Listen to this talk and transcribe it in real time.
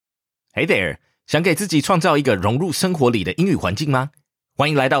Hey there， 想给自己创造一个融入生活里的英语环境吗？欢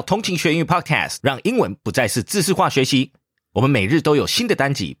迎来到通勤学英语 Podcast， 让英文不再是知识化学习。我们每日都有新的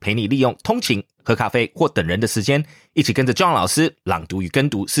单集，陪你利用通勤、喝咖啡或等人的时间，一起跟着 John 老师朗读与跟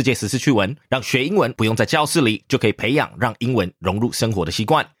读世界时事趣闻，让学英文不用在教室里，就可以培养让英文融入生活的习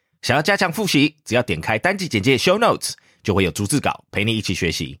惯。想要加强复习，只要点开单集简介 Show Notes， 就会有逐字稿陪你一起学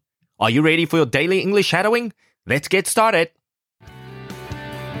习。Are you ready for your daily English shadowing? Let's get started.Can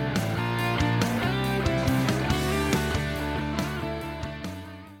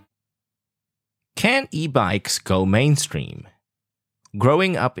e-bikes go mainstream?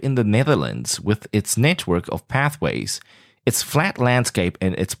 Growing up in the Netherlands with its network of pathways, its flat landscape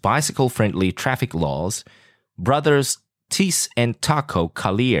and its bicycle-friendly traffic laws, brothers Ties and Taco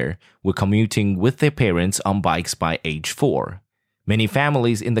Collier were commuting with their parents on bikes by age 4. Many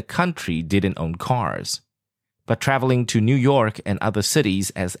families in the country didn't own cars. But traveling to New York and other cities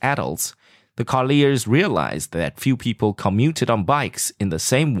as adults,The Colliers realized that few people commuted on bikes in the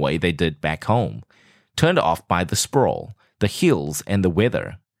same way they did back home, turned off by the sprawl, the hills, and the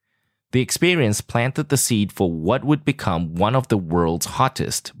weather. The experience planted the seed for what would become one of the world's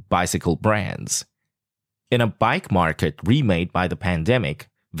hottest bicycle brands. In a bike market remade by the pandemic,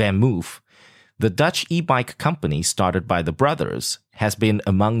 VanMoof, the Dutch e-bike company started by the brothers, has been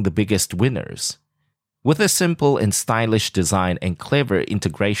among the biggest winners.With a simple and stylish design and clever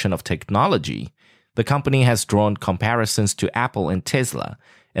integration of technology, the company has drawn comparisons to Apple and Tesla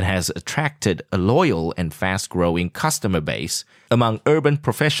and has attracted a loyal and fast-growing customer base among urban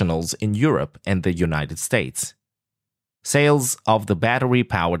professionals in Europe and the United States. Sales of the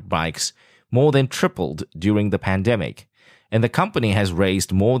battery-powered bikes more than tripled during the pandemic, and the company has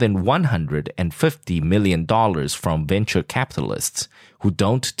raised more than $150 million from venture capitalists who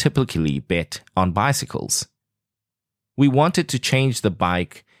don't typically bet on bicycles. We wanted to change the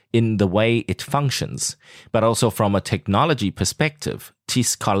bike in the way it functions, but also from a technology perspective,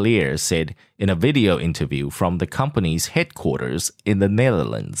 Ties Collier said in a video interview from the company's headquarters in the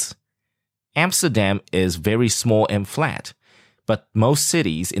Netherlands. Amsterdam is very small and flat, but most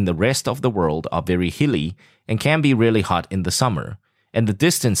cities in the rest of the world are very hilly and can be really hot in the summer, and the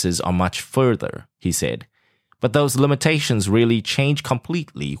distances are much further, he said. But those limitations really change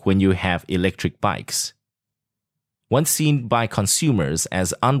completely when you have electric bikes. Once seen by consumers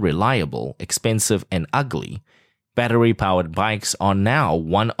as unreliable, expensive, and ugly, battery-powered bikes are now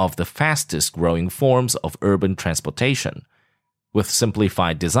one of the fastest-growing forms of urban transportation. With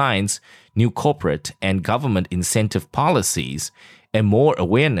simplified designs, new corporate and government incentive policies, and more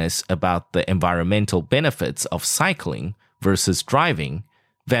awareness about the environmental benefits of cycling versus driving,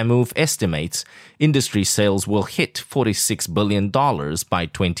 VanMoof estimates industry sales will hit $46 billion by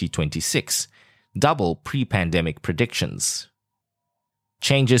 2026, double pre-pandemic predictions.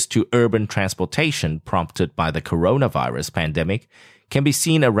 Changes to urban transportation prompted by the coronavirus pandemic can be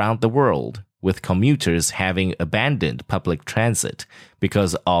seen around the world,with commuters having abandoned public transit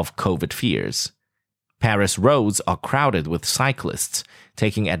because of COVID fears. Paris roads are crowded with cyclists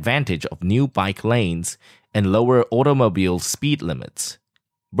taking advantage of new bike lanes and lower automobile speed limits.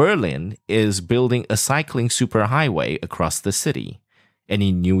 Berlin is building a cycling superhighway across the city. And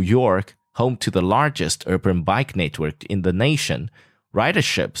in New York, home to the largest urban bike network in the nation,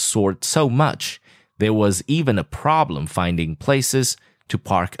 ridership soared so much there was even a problem finding places to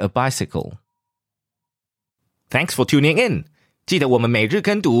park a bicycle.Thanks for tuning in. 记得我们每日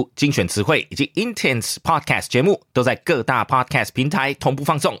跟读、精选词汇以及 Intense Podcast 节目都在各大 Podcast 平台同步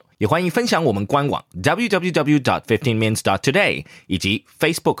放送，也欢迎分享我们官网 www.15minutes.today 以及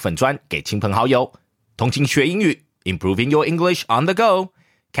Facebook 粉专给亲朋好友。通勤学英语 Improving your English on the go.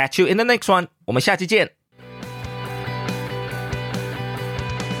 Catch you in the next one. 我们下期见。